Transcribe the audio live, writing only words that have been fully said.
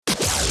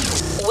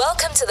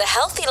Welcome to the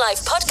Healthy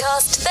Life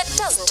podcast that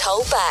doesn't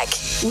hold back.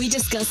 We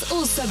discuss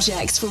all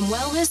subjects from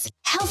wellness,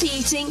 healthy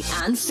eating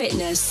and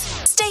fitness.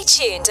 Stay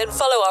tuned and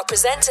follow our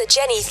presenter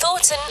Jenny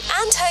Thornton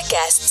and her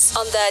guests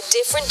on their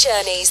different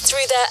journeys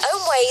through their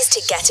own ways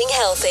to getting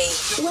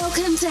healthy.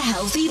 Welcome to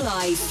Healthy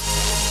Life.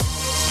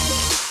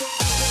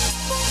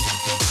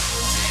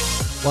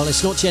 Well,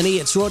 it's not Jenny,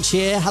 it's Rog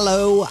here.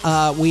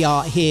 Hello, we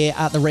are here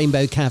at the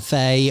Rainbow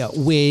Cafe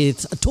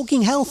with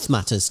Talking Health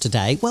Matters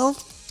today. Well,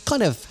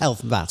 kind of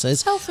health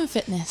matters. Health and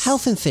fitness.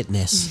 Health and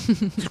fitness.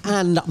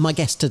 And my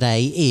guest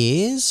today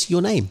is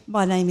your name.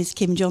 My name is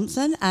Kim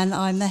Johnson and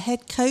I'm the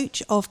head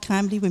coach of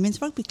Camberley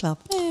Women's Rugby Club.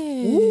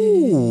 Hey.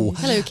 Ooh.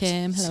 Hello,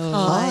 Kim. Hello.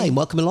 Hi,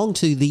 welcome along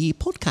to the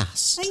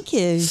podcast. Thank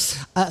you.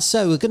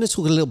 So we're going to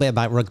talk a little bit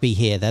about rugby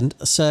here then.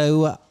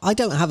 So I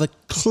don't have a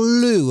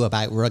clue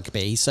about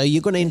rugby, so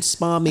you're going to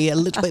inspire me a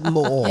little bit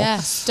more.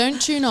 Yes,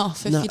 don't tune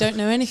off if you don't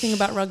know anything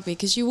about rugby,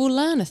 because you will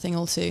learn a thing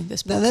or two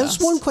this podcast. Now, there was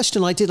one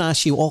question I did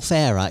ask you off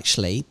air,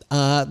 actually.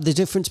 The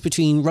difference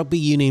between rugby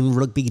union and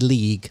rugby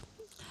league.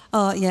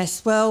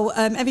 Yes, well,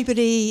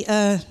 everybody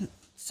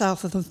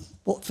south of the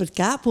Watford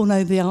Gap will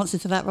know the answer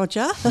to that,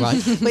 Roger.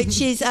 Right. Which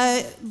is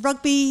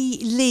rugby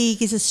league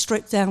is a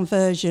stripped down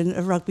version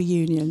of rugby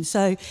union.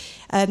 So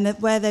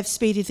where they've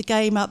speeded the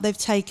game up, they've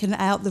taken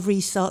out the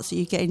restarts that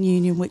you get in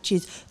union, which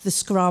is the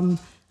scrum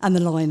and the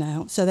line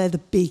out. So they're the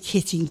big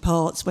hitting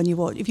parts when you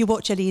watch. If you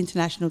watch any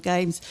international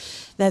games,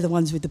 they're the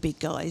ones with the big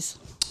guys.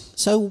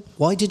 So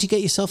why did you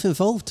get yourself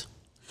involved?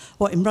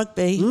 What, in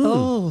rugby?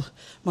 Oh,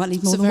 might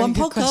need more It's a than very one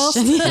good podcast.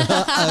 question.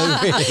 Oh,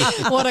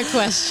 really? What a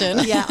question.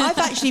 Yeah, I've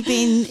actually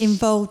been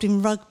involved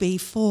in rugby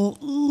for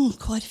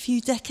quite a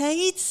few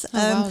decades.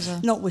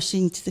 Wowza. Not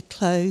wishing to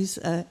disclose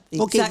the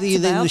What gave exact you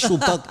the amount. initial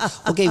bug?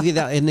 What gave you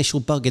that initial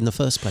bug in the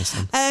first place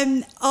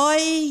then?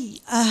 I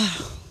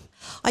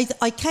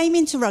came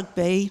into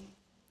rugby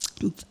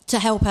to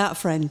help out a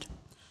friend.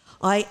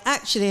 I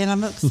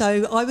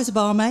was a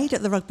barmaid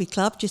at the rugby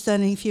club, just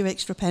earning a few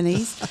extra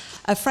pennies.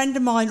 A friend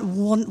of mine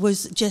it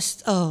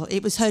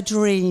was her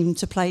dream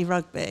to play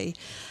rugby.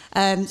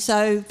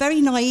 So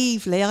very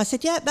naively, I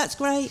said, yeah, that's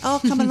great. I'll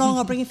come along.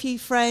 I'll bring a few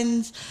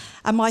friends.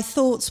 And my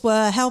thoughts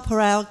were help her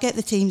out, get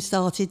the team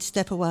started,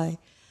 step away.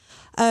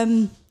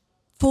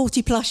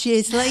 40 plus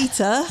years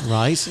later.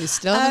 Right. You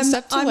still haven't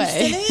stepped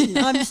away.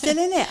 I'm still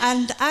in it.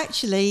 And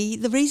actually,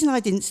 the reason I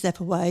didn't step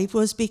away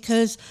was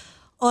because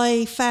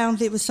I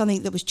found it was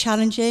something that was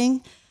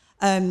challenging,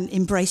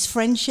 embraced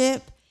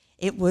friendship.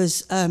 It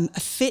was a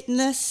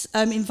fitness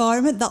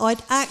environment that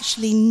I'd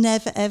actually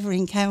never, ever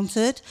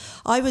encountered.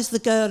 I was the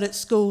girl at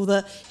school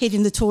that hid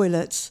in the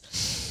toilets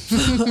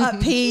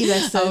at PE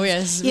lessons. Oh,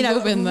 yes. We've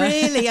all been there.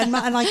 Really. And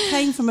I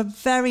came from a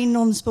very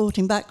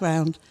non-sporting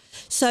background.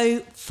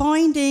 So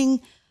finding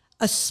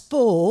a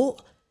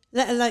sport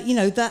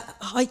that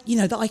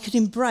I could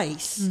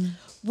embrace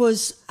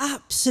was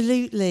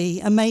absolutely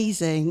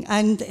amazing.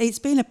 And it's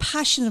been a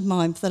passion of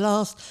mine for the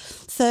last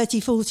 30,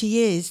 40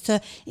 years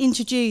to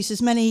introduce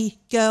as many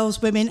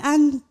girls, women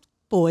and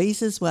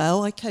boys as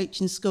well, I coach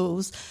in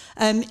schools,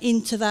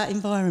 into that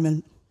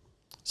environment.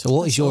 So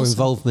what is your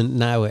involvement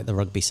now at the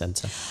rugby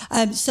centre?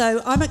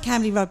 So I'm at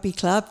Camberley Rugby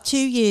Club. 2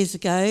 years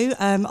ago,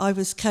 I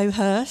was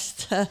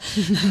coerced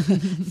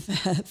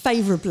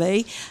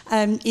favourably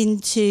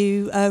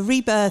into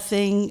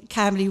rebirthing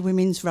Camberley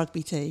Women's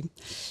Rugby team.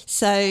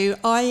 So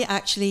I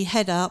actually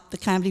head up the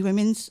Camberley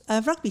Women's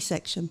rugby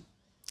section.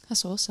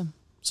 That's awesome.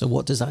 So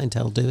what does that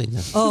entail doing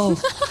then? Oh,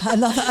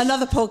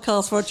 another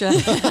podcast, Roger.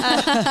 With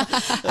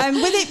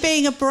it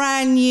being a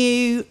brand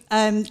new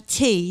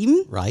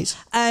team, Right.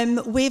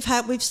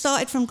 We've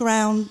started from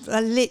ground,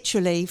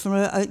 literally from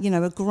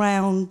a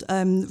ground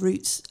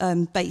roots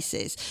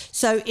basis.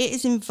 So it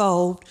is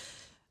involved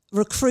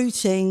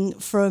recruiting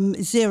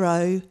from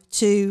zero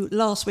to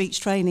last week's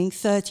training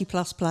 30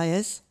 plus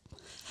players.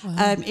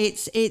 Wow.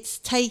 It's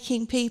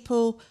taking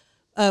people,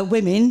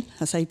 women,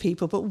 I say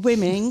people, but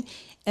women.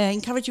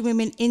 Encouraging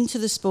women into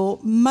the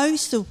sport,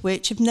 most of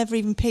which have never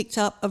even picked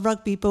up a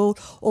rugby ball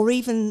or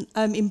even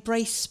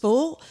embraced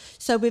sport.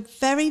 So we're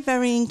very,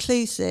 very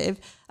inclusive.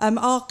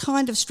 Our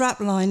kind of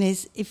strapline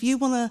is, if you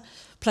want to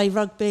play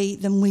rugby,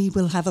 then we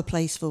will have a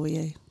place for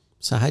you.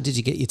 So how did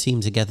you get your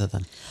team together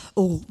then?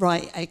 Oh,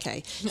 right,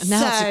 okay. Now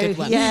that's a good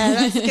one. Yeah,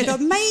 that's a good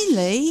one.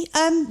 Mainly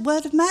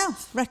word of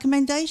mouth,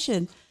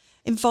 recommendation.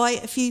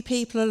 Invite a few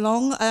people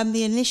along.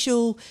 The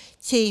initial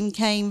team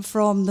came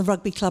from the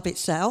rugby club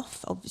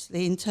itself,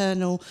 obviously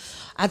internal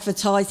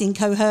advertising,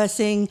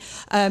 coercing,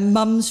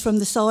 mums from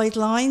the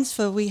sidelines,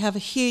 for we have a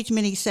huge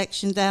mini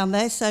section down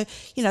there. So,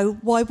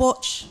 why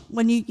watch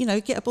when you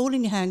get a ball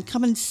in your hand?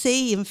 Come and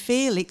see and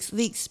feel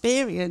the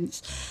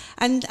experience.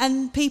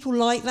 And people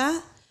like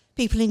that.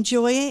 People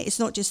enjoy it. It's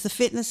not just the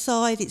fitness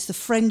side, it's the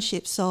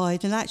friendship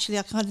side. And actually,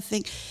 I kind of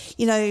think,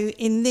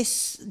 in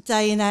this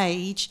day and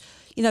age,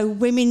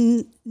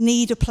 women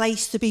need a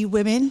place to be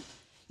women.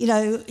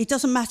 It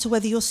doesn't matter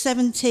whether you're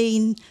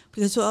 17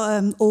 because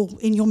or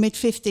in your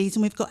mid-50s,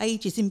 and we've got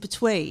ages in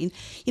between.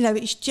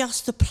 It's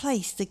just a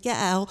place to get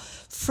out,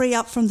 free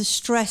up from the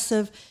stress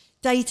of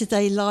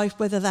day-to-day life,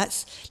 whether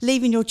that's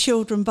leaving your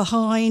children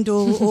behind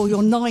or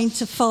your 9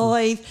 to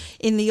 5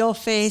 in the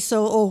office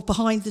or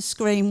behind the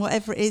screen,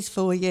 whatever it is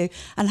for you,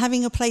 and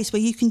having a place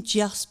where you can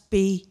just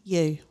be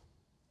you.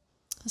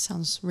 That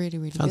sounds really,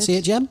 really Fancy good.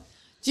 it, Jem?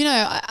 Do you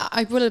know,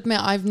 I will admit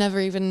I've never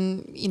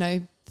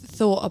even,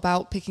 thought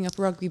about picking up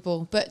a rugby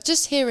ball. But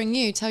just hearing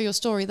you tell your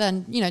story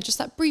then, just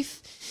that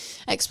brief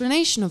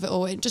explanation of it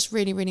all, it just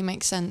really, really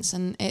makes sense.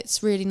 And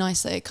it's really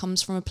nice that it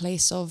comes from a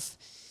place of,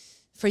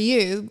 for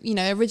you,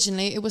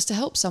 originally it was to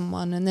help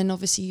someone, and then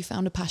obviously you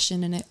found a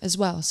passion in it as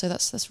well. So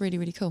that's really,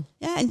 really cool.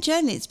 Yeah, and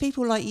Jen, it's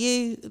people like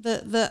you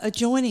that are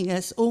joining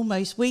us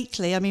almost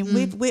weekly. I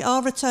mean, we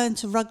our return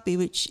to rugby,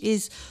 which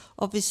is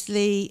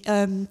obviously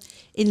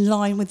in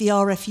line with the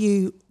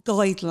RFU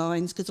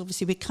guidelines, because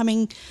obviously we're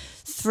coming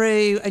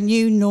through a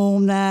new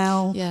norm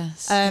now.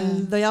 Yes.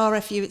 The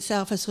RFU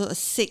itself has got a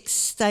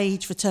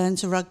 6-stage return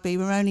to rugby.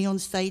 We're only on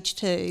stage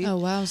 2.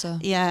 Oh, wowza.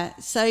 Yeah.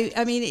 So,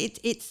 I mean,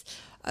 it's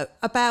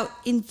about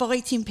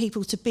inviting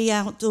people to be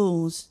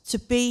outdoors, to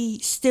be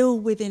still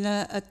within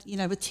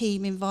a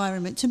team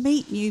environment, to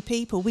meet new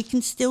people. We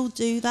can still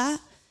do that,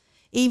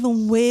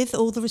 even with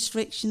all the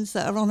restrictions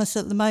that are on us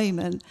at the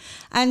moment.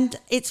 And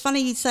it's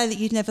funny you'd say that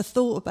you'd never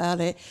thought about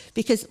it,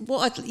 because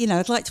what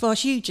I'd like to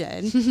ask you,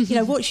 Jen,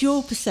 what's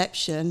your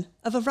perception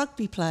of a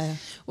rugby player?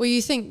 Well,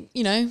 you think,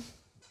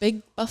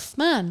 big buff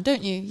man,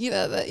 don't you?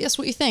 That's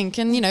what you think.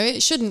 And,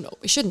 it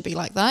shouldn't be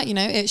like that.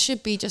 It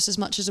should be just as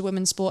much as a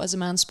women's sport as a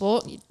man's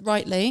sport,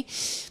 rightly.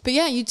 But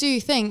yeah, you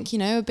do think,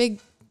 a big,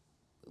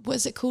 what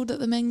is it called that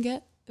the men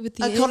get? With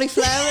the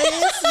cauliflower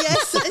ears?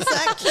 Yes,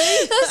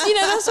 exactly.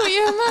 That's what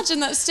you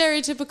imagine, that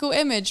stereotypical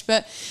image.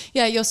 But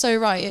yeah, you're so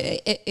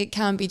right. It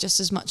can be just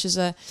as much as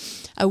a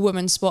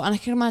woman's sport. And I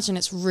can imagine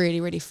it's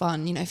really, really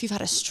fun. If you've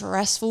had a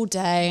stressful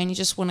day and you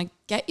just want to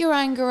get your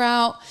anger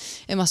out,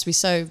 it must be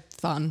so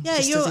fun. Yeah,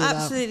 you're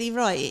absolutely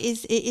right.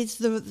 It is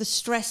the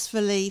stress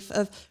relief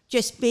of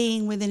just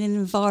being within an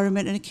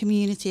environment and a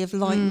community of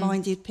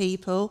like-minded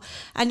people.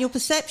 And your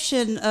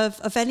perception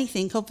of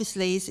anything,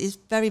 obviously, is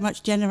very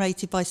much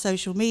generated by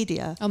social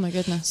media. Oh, my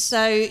goodness.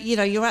 So,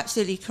 you're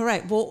absolutely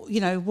correct. What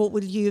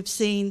would you have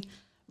seen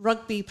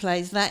rugby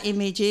players? That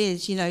image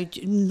is,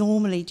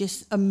 normally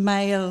just a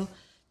male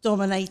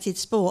dominated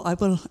sport. I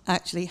will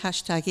actually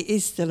hashtag it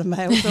is still a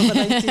male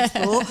dominated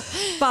sport,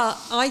 but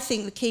I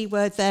think the key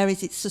word there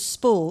is it's a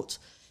sport.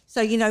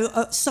 So,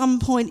 at some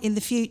point in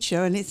the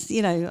future, and it's,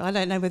 I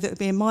don't know whether it would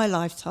be in my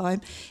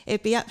lifetime,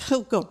 it'd be,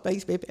 oh God,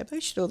 makes me a bit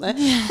emotional there,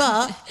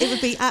 but it would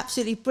be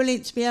absolutely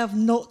brilliant to be able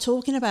not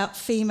talking about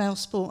female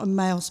sport and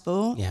male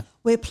sport. Yeah.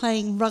 We're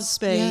playing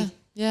rugby.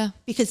 Yeah.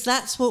 Because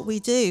that's what we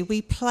do.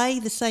 We play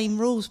the same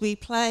rules. We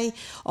play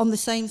on the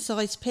same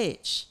size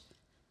pitch.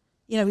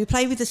 We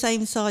play with the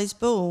same size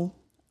ball,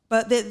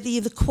 but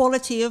the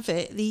quality of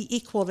it, the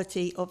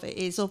equality of it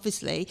is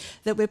obviously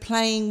that we're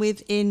playing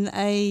within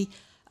a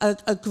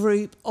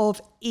group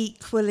of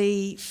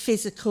equally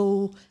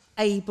physical,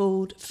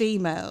 abled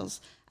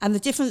females. And the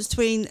difference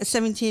between a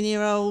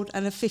 17-year-old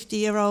and a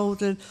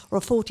 50-year-old or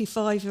a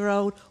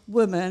 45-year-old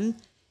woman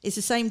is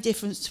the same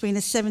difference between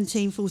a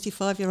 17,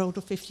 45-year-old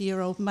or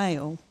 50-year-old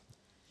male.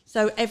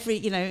 So I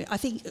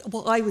think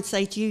what I would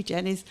say to you,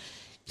 Jen, is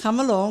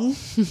come along.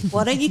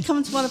 Why don't you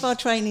come to one of our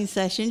training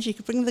sessions? You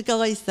could bring the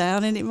guys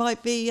down, and it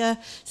might be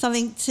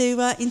something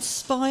to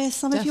inspire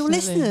some of your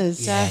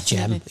listeners. Yeah,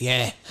 Jem.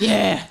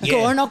 Yeah.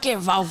 Go on, I'll get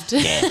involved.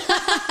 Yeah.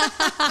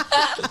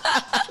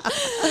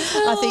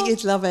 I think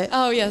you'd love it.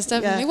 Oh, yes,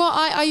 definitely. Yeah. Well,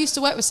 I used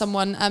to work with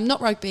someone, not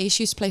rugby,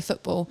 she used to play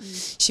football.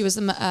 She was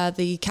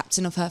the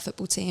captain of her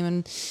football team.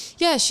 And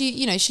yeah,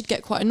 she'd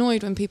get quite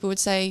annoyed when people would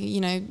say,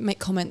 make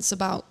comments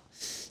about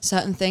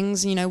certain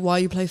things, why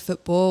you play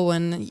football,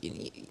 and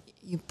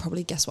you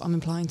probably guess what I'm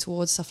implying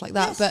towards, stuff like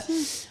that.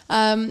 Yes.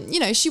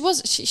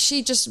 But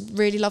she just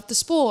really loved the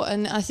sport,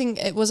 and I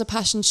think it was a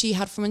passion she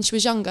had from when she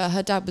was younger.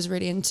 Her dad was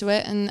really into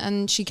it,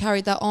 and she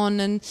carried that on.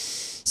 And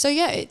so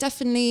yeah, it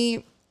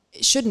definitely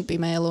shouldn't be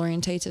male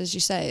orientated, as you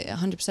say. It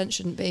 100%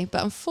 shouldn't be,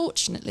 but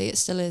unfortunately it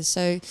still is.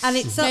 So And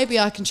it's maybe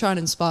I can try and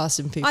inspire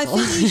some people. I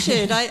think you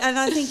should.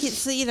 I think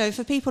it's,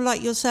 for people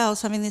like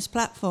yourselves having this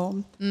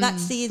platform,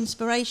 that's the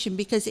inspiration,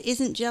 because it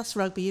isn't just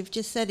rugby. You've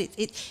just said it.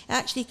 It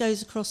actually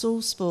goes across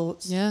all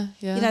sports. Yeah.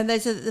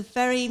 There's a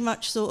very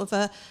much sort of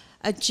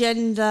a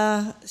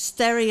gender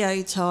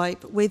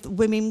stereotype with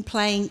women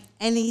playing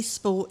any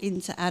sport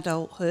into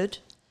adulthood.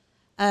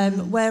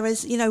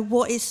 Whereas,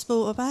 what is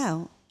sport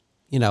about?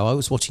 I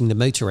was watching the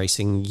motor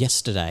racing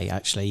yesterday,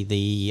 actually,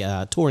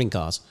 the touring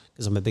cars,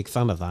 because I'm a big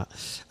fan of that.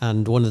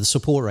 And one of the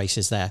support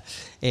races there,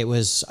 it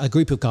was a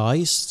group of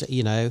guys,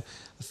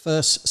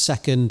 first,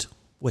 second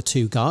were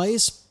 2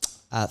 guys.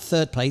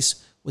 Third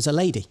place was a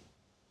lady.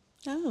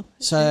 Oh. Okay.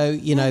 So,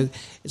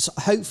 it's,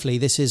 hopefully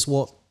this is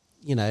what,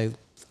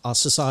 our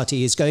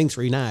society is going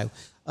through now,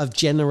 of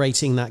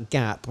generating that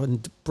gap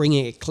and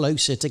bringing it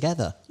closer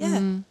together. Yeah.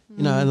 And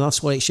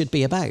that's what it should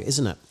be about,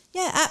 isn't it?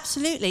 Yeah,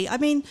 absolutely. I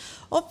mean,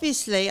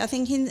 obviously, I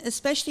think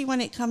especially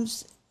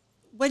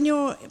when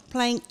you're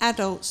playing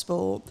adult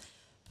sport,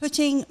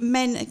 putting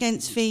men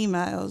against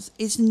females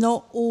is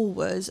not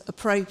always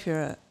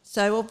appropriate.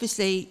 So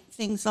obviously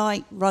things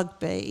like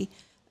rugby,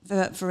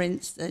 for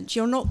instance,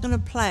 you're not going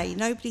to play.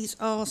 Nobody's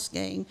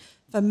asking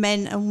for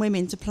men and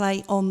women to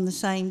play on the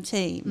same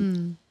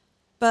team.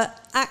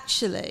 But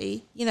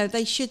actually,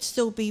 they should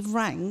still be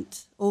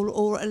ranked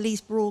or at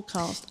least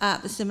broadcast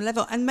at the similar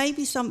level. And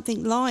maybe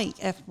something like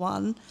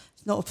F1,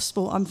 it's not a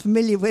sport I'm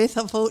familiar with,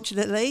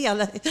 unfortunately.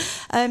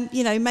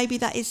 Maybe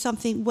that is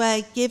something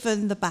where,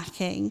 given the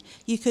backing,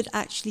 you could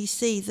actually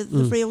see the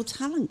real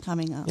talent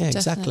coming up. Yeah,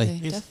 exactly.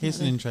 Here's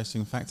an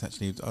interesting fact,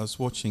 actually. I was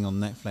watching on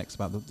Netflix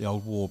about the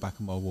old war back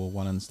in World War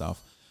One and stuff.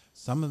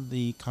 Some of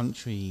the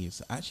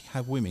countries actually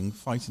have women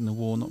fighting the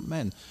war, not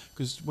men.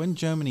 Because when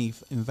Germany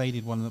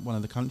invaded one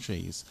of the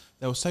countries,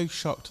 they were so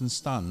shocked and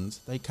stunned,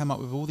 they came up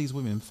with all these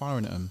women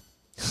firing at them.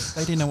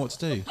 They didn't know what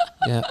to do.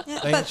 Yeah.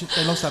 They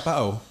lost that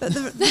battle. But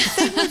the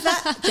thing with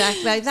that, Jack,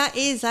 though, that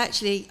is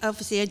actually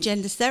obviously a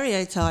gender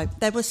stereotype.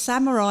 There were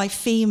samurai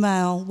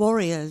female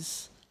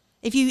warriors.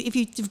 If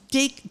you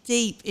dig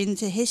deep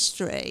into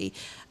history,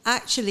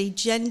 actually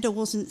gender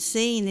wasn't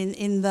seen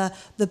in the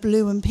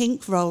blue and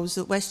pink roles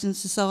that Western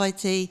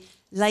society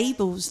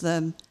labels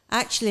them.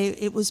 Actually,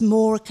 it was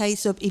more a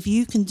case of, if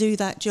you can do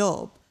that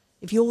job,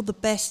 if you're the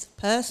best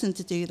person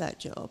to do that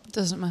job,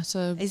 Doesn't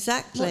matter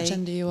exactly what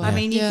gender you are. I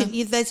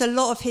mean, there's a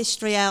lot of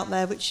history out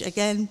there, which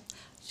again,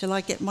 shall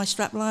I get my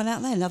strap line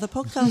out there? Another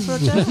podcast,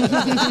 Roger?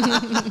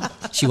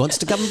 She wants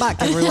to come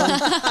back, everyone.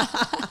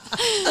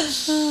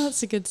 Oh,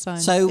 that's a good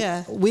sign.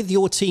 So with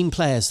your team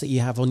players that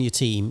you have on your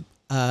team,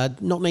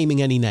 not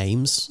naming any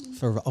names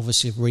for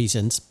obvious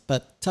reasons,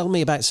 but tell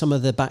me about some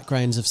of the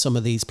backgrounds of some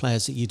of these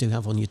players that you do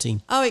have on your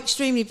team. Oh,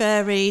 extremely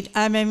varied.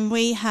 I mean,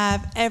 we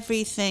have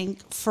everything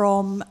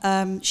from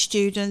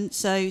students,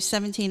 so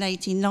 17,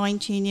 18,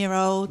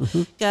 19-year-old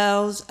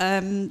girls,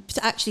 to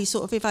actually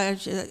sort of, if I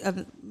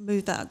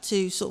move that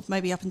to sort of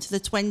maybe up into the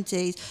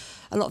 20s,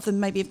 a lot of them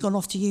maybe have gone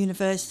off to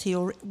university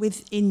or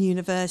within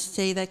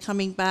university. They're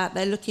coming back.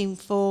 They're looking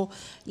for,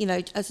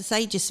 as I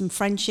say, just some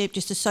friendship,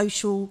 just a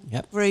social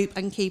group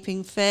and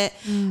keeping fit.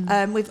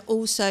 We've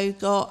also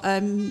got,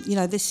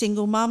 the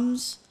single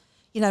mums,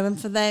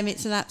 and for them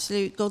it's an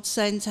absolute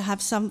godsend to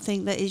have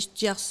something that is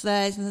just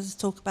theirs. And let's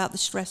talk about the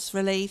stress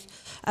relief.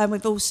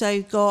 We've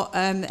also got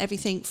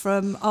everything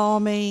from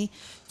army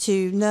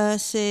to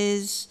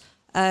nurses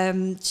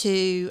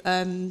to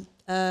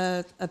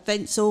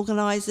events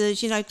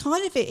organisers,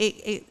 kind of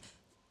it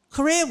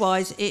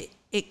career-wise,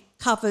 it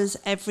covers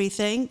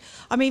everything.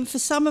 I mean, for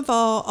some of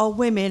our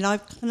women, I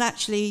can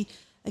actually,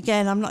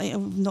 again, I'm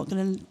not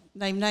going to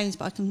name names,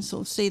 but I can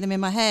sort of see them in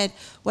my head,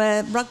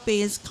 where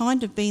rugby has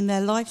kind of been their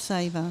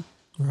lifesaver.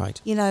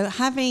 Right.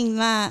 Having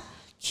that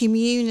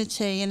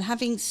community and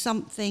having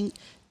something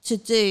to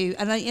do.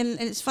 And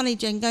it's funny,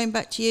 Jen, going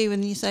back to you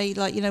and you say,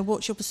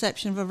 what's your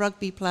perception of a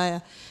rugby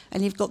player?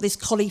 And you've got this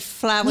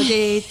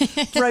cauliflower-eared,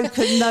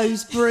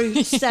 broken-nosed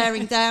brute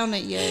staring down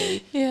at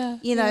you.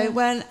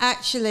 When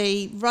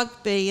actually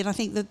rugby, and I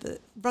think that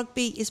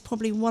rugby is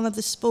probably one of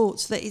the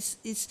sports that is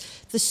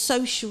the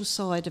social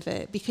side of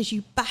it, because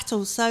you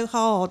battle so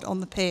hard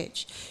on the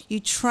pitch. You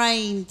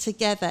train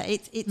together.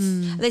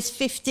 There's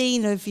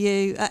 15 of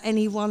you at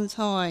any one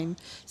time.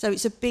 So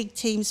it's a big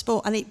team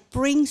sport, and it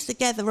brings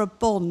together a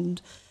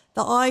bond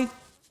that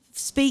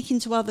speaking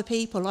to other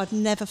people, I've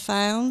never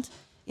found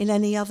in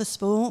any other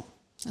sport.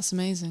 That's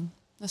amazing.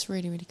 That's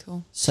really, really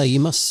cool. So you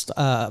must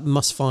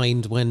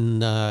find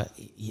when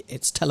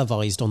it's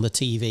televised on the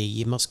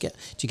TV, do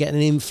you get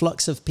an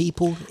influx of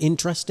people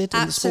interested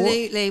in the sport?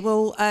 Absolutely.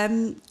 Well,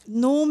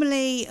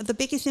 normally the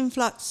biggest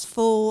influx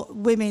for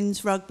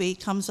women's rugby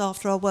comes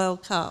after our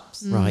World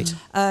Cups. Right.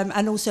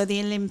 And also the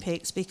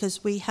Olympics,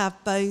 because we have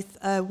both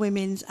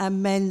women's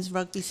and men's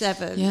rugby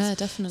sevens. Yeah,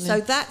 definitely.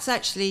 So that's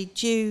actually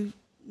due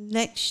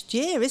next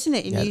year, isn't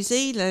it, in New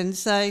Zealand?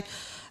 So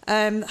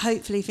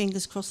hopefully,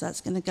 fingers crossed,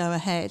 that's going to go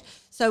ahead.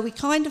 So we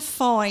kind of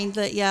find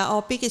that,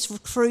 our biggest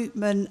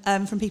recruitment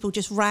from people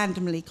just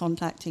randomly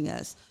contacting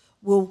us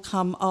will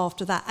come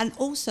after that. And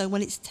also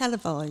when it's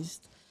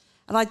televised.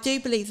 And I do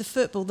believe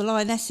the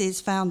Lionesses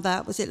found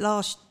that, was it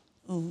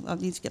I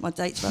need to get my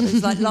dates right. It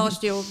was like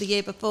last year or the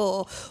year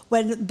before,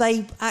 when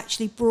they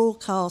actually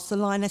broadcast the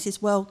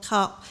Lionesses World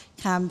Cup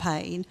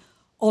campaign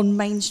on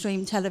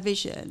mainstream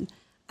television.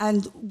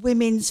 And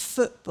women's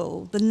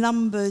football, the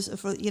numbers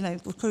of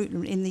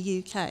recruitment in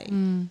the UK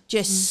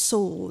just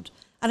soared.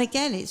 And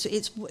again,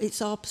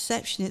 it's our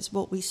perception, it's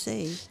what we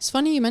see. It's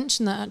funny you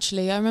mentioned that,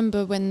 actually. I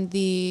remember when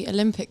the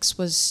Olympics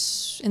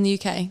was in the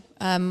UK,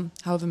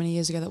 however many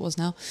years ago that was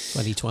now.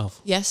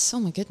 2012. Yes. Oh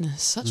my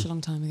goodness, such a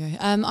long time ago.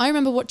 I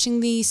remember watching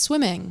the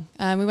swimming.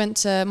 We went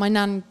to, my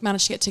nan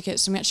managed to get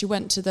tickets, and we actually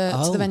went to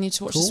the venue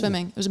to watch the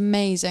swimming. It was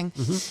amazing.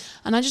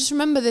 And I just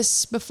remember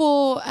this,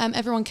 before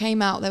everyone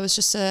came out, there was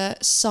just a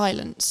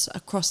silence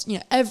across,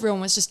 everyone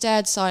was just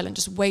dead silent,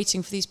 just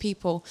waiting for these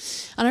people.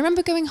 And I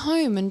remember going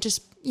home and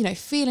just,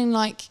 feeling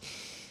like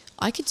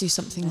I could do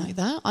something like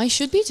that. I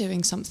should be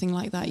doing something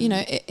like that. You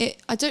know,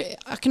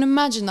 I can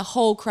imagine the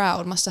whole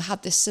crowd must have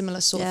had this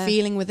similar sort of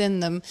feeling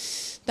within them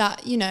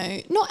that, you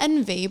know, not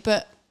envy,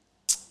 but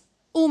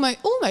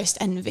almost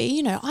envy.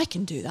 You know, I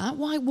can do that.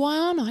 Why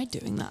aren't I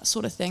doing that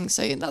sort of thing?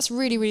 So that's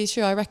really, really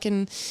true. I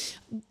reckon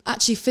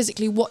actually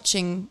physically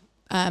watching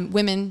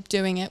women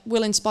doing it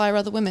will inspire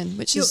other women,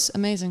 which is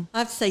amazing. I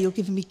have to say, you're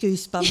giving me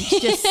goosebumps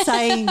just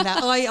saying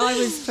that. I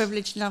was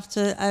privileged enough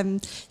to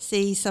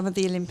see some of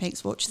the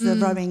Olympics, watch the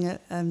rowing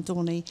at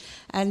Dorney,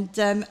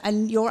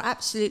 and you're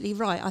absolutely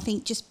right. I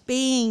think just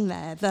being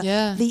there,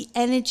 the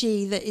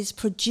energy that is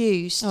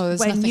produced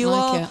when you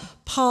are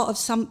part of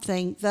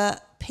something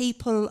that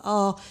people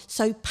are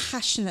so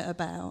passionate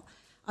about.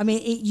 I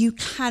mean, you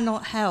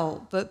cannot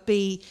help but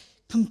be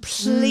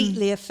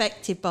completely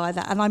affected by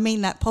that, and I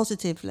mean that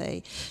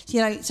positively.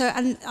 You know, so,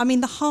 and I mean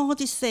the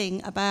hardest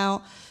thing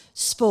about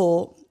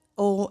sport,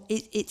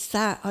 it's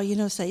that,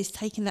 it's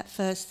taking that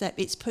first step.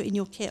 It's putting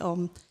your kit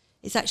on.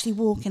 It's actually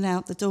walking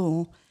out the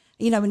door.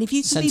 You know, and if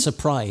you can sense of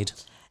pride.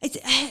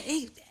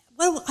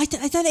 Well, I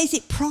don't know. Is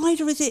it pride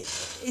or is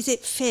it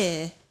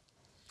fear?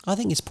 I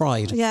think it's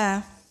pride.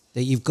 Yeah.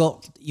 That you've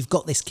got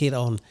this kit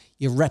on,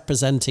 you're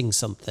representing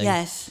something.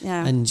 Yes,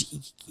 yeah. And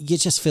you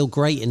just feel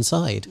great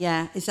inside.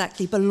 Yeah,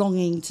 exactly.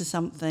 Belonging to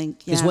something.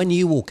 Because when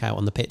you walk out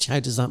on the pitch, how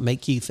does that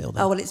make you feel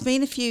then? Oh, well, it's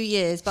been a few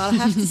years, but I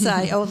have to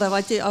say, although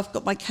I've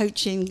got my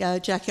coaching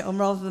jacket on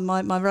rather than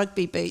my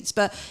rugby boots.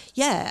 But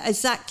yeah,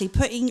 exactly.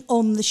 Putting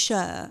on the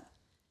shirt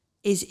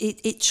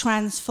it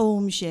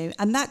transforms you.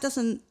 And that's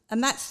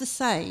the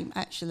same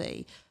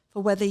actually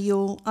for whether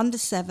you're under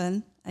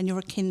 7 and you're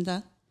a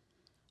kinder,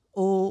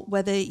 or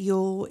whether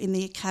you're in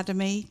the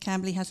academy.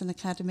 Camberley has an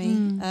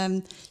academy,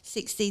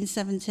 16,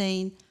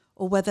 17,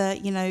 or whether,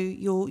 you know,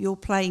 you're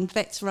playing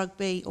vets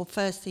rugby or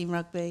first team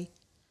rugby,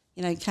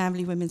 you know,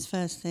 Camberley women's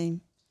first team.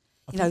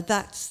 I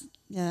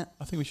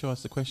think we should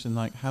ask the question,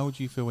 like, how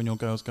do you feel when your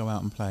girls go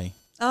out and play?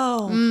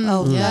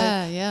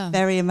 Yeah.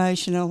 Very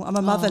emotional. I'm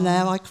a mother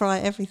now. I cry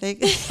at everything.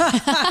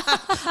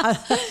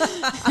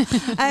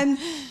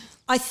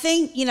 I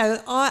think, you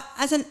know,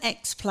 as an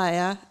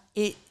ex-player,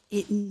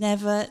 it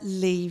never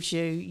leaves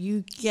you.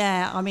 You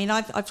get. I mean,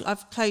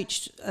 I've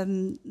coached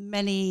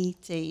many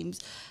teams,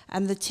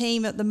 and the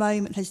team at the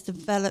moment has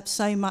developed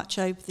so much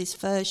over this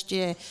first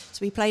year. So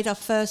we played our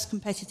first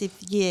competitive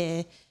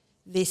year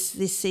this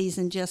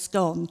season just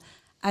gone,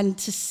 and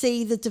to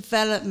see the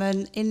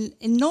development in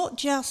not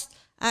just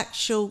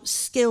actual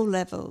skill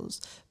levels,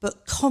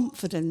 but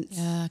confidence.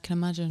 Yeah, I can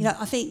imagine. You know,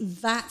 I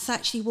think that's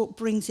actually what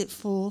brings it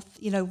forth.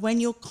 You know, when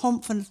you're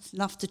confident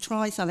enough to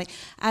try something.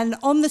 And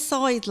on the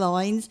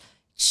sidelines,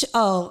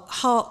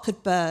 heart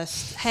could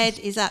burst. Head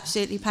is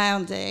absolutely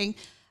pounding.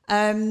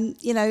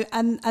 You know,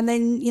 and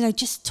then, you know,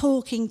 just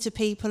talking to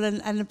people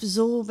and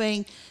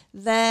absorbing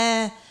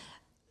their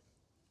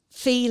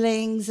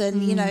feelings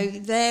and, you know,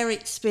 their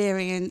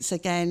experience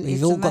again.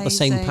 You've all got the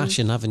same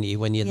passion, haven't you,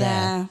 when you're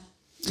there?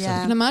 Yeah.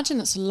 I can imagine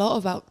it's a lot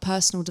about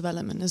personal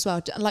development as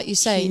well. Like you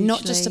say,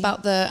 not just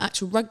about the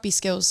actual rugby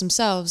skills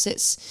themselves.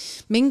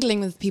 It's mingling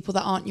with people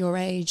that aren't your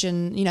age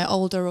and, you know,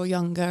 older or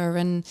younger.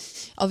 And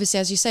obviously,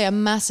 as you say, a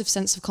massive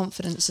sense of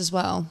confidence as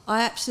well.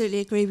 I absolutely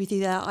agree with you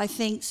there. I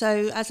think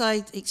so. As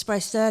I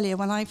expressed earlier,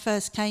 when I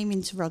first came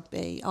into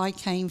rugby, I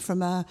came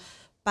from a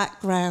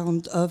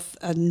background of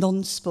a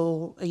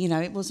non-sport. You know,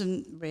 it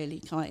wasn't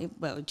really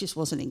it just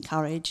wasn't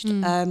encouraged.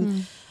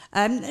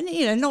 And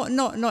you know,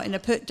 not in a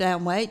put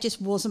down way. It just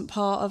wasn't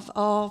part of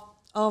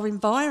our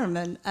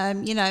environment.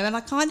 You know, and I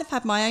kind of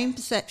had my own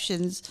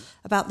perceptions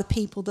about the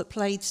people that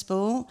played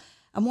sport.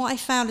 And what I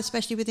found,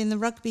 especially within the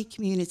rugby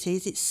community,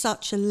 is it's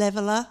such a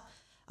leveller.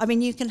 I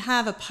mean, you can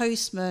have a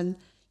postman,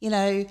 you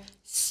know,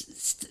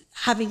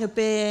 having a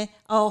beer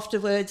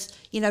afterwards,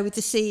 you know, with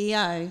the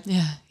CEO.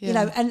 Yeah. You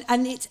know,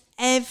 and it's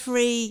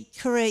every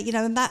career, you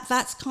know, and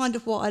that's kind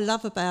of what I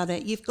love about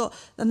it. You've got,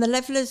 and the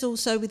levelers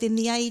also within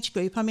the age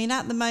group. I mean,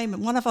 at the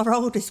moment, one of our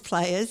oldest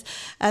players,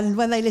 and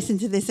when they listen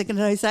to this, they're going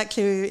to know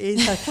exactly who it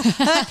is.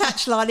 Her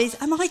catch line is,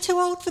 "Am I too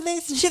old for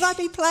this? Should I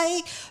be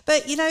playing?"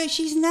 But, you know,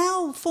 she's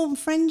now formed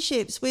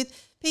friendships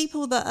with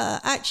people that are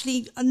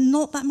actually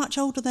not that much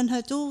older than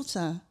her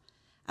daughter.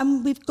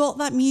 And we've got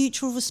that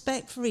mutual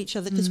respect for each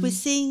other because we're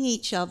seeing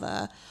each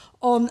other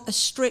on a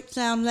stripped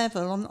down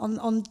level,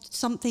 on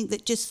something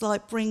that just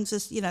like brings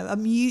us, you know, a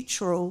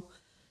mutual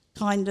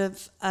kind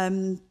of.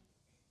 I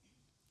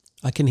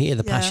can hear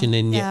the passion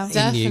in you.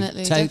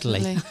 Definitely, Totally.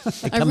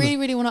 Definitely. I really,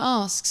 really want to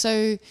ask.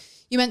 So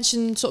you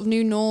mentioned sort of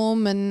new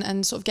norm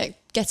and sort of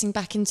getting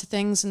back into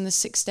things and the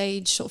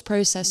 6-stage sort of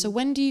process. So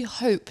when do you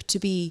hope to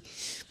be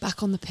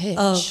back on the pitch?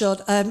 Oh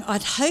God,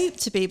 I'd hope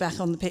to be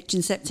back on the pitch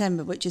in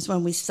September, which is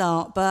when we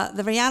start. But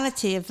the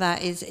reality of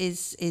that is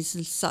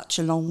such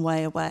a long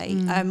way away.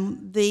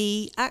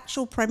 The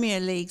actual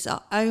Premier Leagues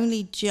are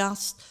only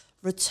just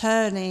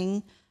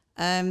returning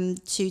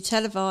to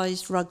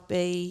televised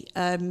rugby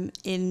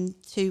in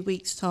 2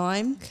 weeks'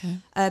 time. Okay.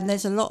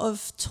 There's a lot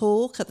of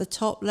talk at the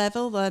top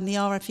level, and the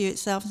RFU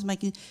itself is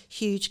making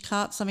huge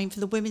cuts. I mean, for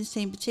the women's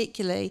team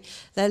particularly,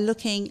 they're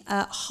looking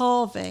at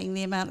halving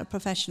the amount of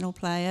professional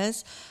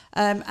players,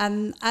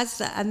 and that's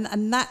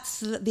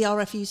the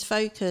RFU's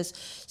focus.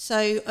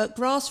 So at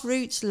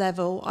grassroots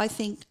level, I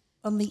think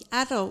on the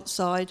adult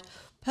side,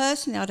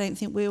 personally, I don't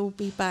think we'll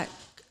be back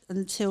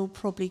until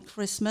probably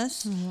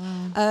Christmas.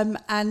 Oh, wow.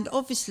 And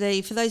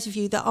obviously, for those of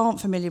you that aren't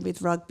familiar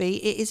with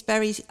rugby, it is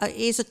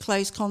a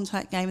close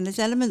contact game, and there's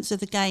elements of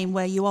the game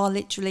where you are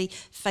literally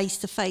face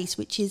to face,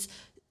 which is,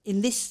 in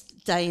this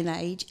day and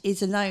age,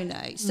 is a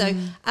no-no. So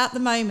at the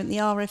moment, the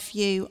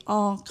RFU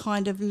are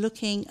kind of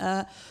looking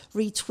at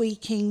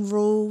retweaking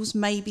rules,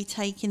 maybe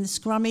taking the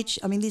scrummage.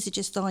 I mean, these are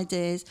just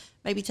ideas.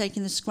 Maybe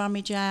taking the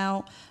scrummage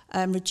out,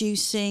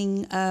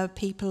 reducing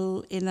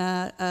people in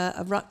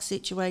a ruck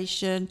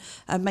situation,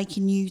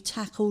 making new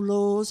tackle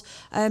laws.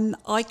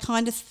 I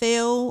kind of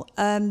feel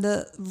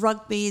that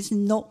rugby is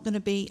not going to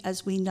be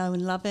as we know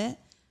and love it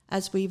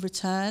as we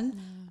return.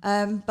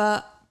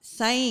 But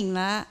saying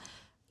that,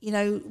 you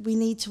know, we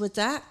need to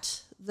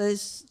adapt.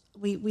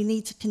 We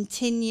need to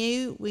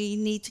continue. We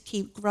need to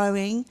keep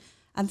growing.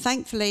 And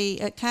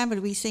thankfully at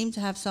Canberra we seem to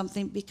have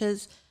something,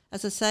 because,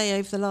 as I say,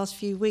 over the last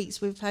few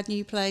weeks we've had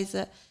new players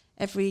at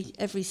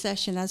every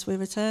session as we're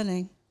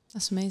returning.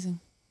 That's amazing.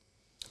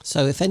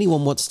 So if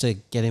anyone wants to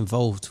get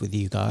involved with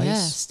you guys,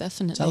 Yes,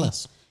 definitely. tell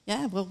us.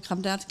 Yeah, well,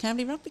 come down to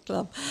Camberley Rugby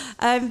Club.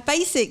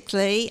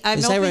 Basically,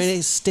 Is there any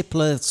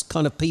stippler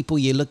kind of people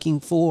you're looking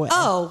for?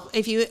 Oh,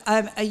 if you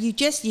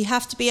you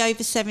have to be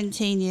over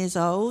 17 years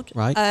old,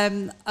 Right.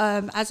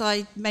 As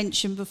I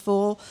mentioned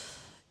before,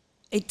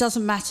 it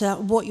doesn't matter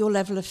what your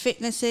level of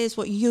fitness is,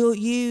 what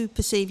you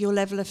perceive your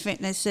level of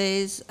fitness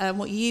is,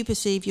 what you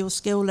perceive your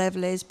skill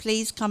level is.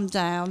 Please come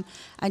down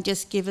and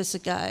just give us a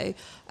go.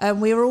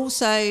 We're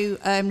also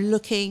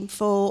looking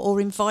for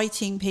or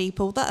inviting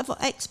people that are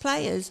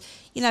ex-players.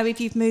 You know,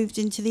 if you've moved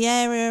into the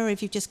area,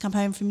 if you've just come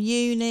home from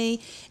uni,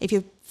 if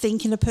you're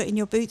thinking of putting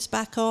your boots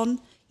back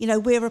on, you know,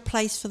 we're a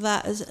place for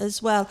that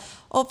as well.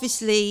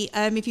 Obviously,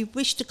 if you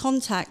wish to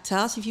contact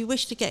us, if you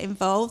wish to get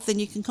involved, then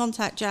you can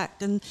contact Jack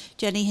and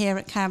Jenny here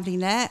at Camberley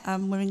Net.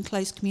 We're in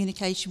close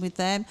communication with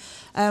them.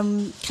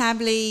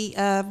 Camberley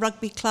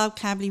Rugby Club,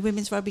 Camberley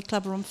Women's Rugby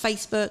Club are on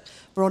Facebook.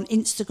 We're on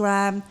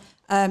Instagram,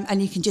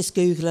 and you can just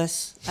Google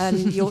us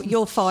and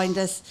you'll find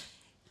us.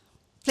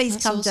 Please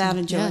That's come awesome. down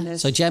and join Yeah.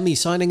 us. So Jem, you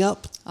signing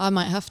up? I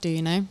might have to,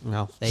 you know.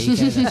 Well, there you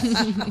go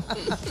then.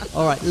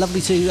 All right,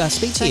 lovely to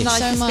speak to you. Nice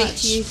so to much.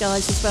 speak to you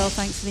guys as well.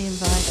 Thanks for the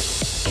invite.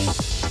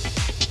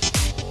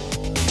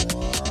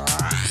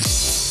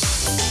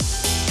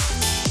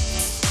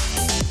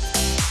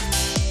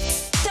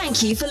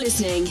 Thank you for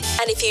listening.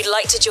 And if you'd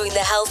like to join the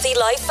Healthy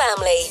Life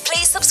family,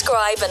 please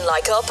subscribe and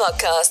like our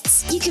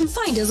podcasts. You can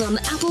find us on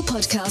Apple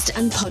Podcast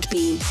and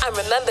Podbean. And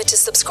remember to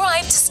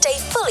subscribe to stay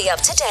fully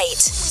up to date.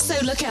 So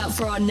look out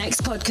for our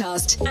next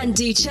podcast and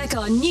do check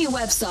our new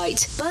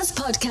website,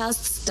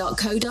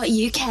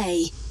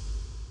 buzzpodcasts.co.uk.